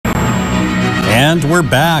And we're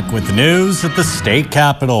back with the news at the state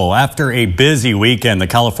capitol. After a busy weekend, the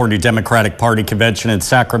California Democratic Party convention in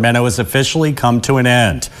Sacramento has officially come to an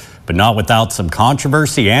end, but not without some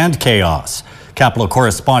controversy and chaos. Capitol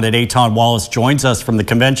correspondent Eitan Wallace joins us from the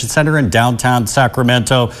convention center in downtown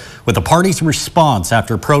Sacramento with the party's response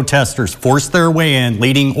after protesters forced their way in,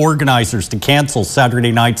 leading organizers to cancel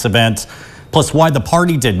Saturday night's event, plus why the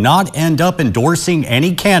party did not end up endorsing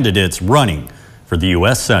any candidates running for the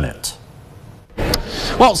U.S. Senate.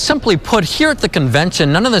 Well, simply put, here at the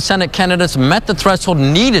convention, none of the Senate candidates met the threshold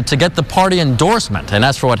needed to get the party endorsement. And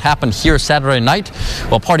as for what happened here Saturday night,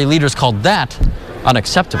 well, party leaders called that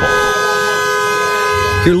unacceptable.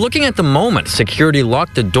 You're looking at the moment. Security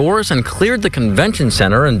locked the doors and cleared the convention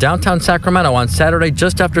center in downtown Sacramento on Saturday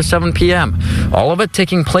just after 7 p.m. All of it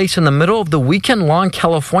taking place in the middle of the weekend-long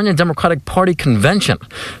California Democratic Party convention.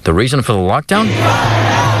 The reason for the lockdown?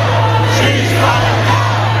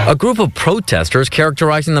 A group of protesters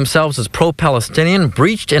characterizing themselves as pro-Palestinian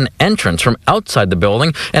breached an entrance from outside the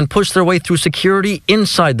building and pushed their way through security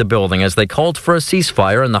inside the building as they called for a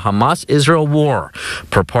ceasefire in the Hamas-Israel war.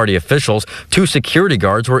 Per party officials, 2 security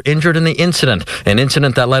guards were injured in the incident, an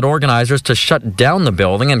incident that led organizers to shut down the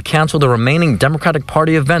building and cancel the remaining Democratic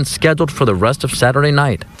Party events scheduled for the rest of Saturday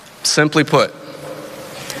night. Simply put,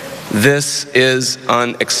 this is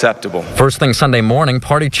unacceptable. First thing Sunday morning,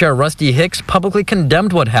 Party Chair Rusty Hicks publicly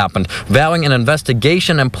condemned what happened, vowing an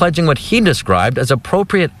investigation and pledging what he described as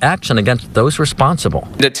appropriate action against those responsible.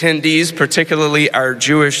 The attendees, particularly our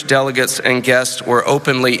Jewish delegates and guests, were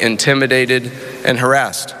openly intimidated and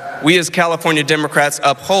harassed. We as California Democrats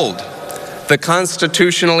uphold the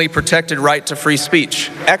constitutionally protected right to free speech.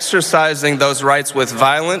 Exercising those rights with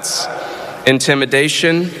violence,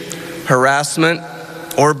 intimidation, harassment,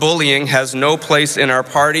 or bullying has no place in our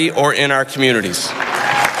party or in our communities.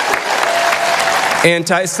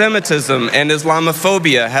 Anti-Semitism and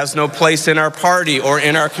Islamophobia has no place in our party or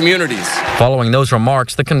in our communities. Following those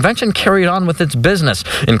remarks, the convention carried on with its business,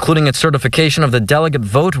 including its certification of the delegate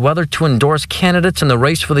vote whether to endorse candidates in the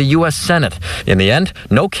race for the U.S. Senate. In the end,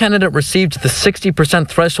 no candidate received the 60%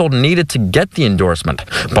 threshold needed to get the endorsement.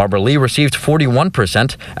 Barbara Lee received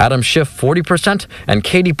 41%, Adam Schiff 40%, and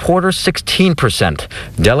Katie Porter 16%.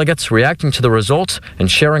 Delegates reacting to the results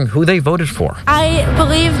and sharing who they voted for. I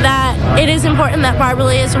believe that it is important that Barbara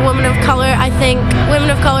Lee is a woman of color. I think women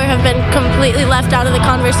of color have been completely left out of the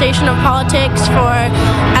conversation of politics for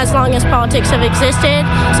as long as politics have existed,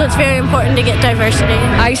 so it's very important to get diversity.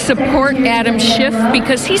 I support Adam Schiff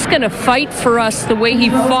because he's going to fight for us the way he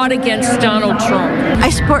fought against Donald Trump. I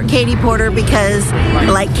support Katie Porter because,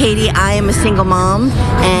 like Katie, I am a single mom,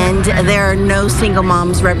 and there are no single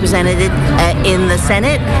moms represented in the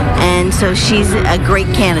Senate, and so she's a great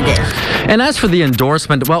candidate. And as for the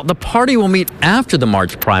endorsement, well, the party will meet after the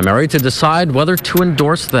March primary to decide whether to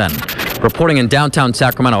endorse then. Reporting in downtown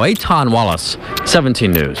Sacramento, Eitan Wallace,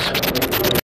 17 News.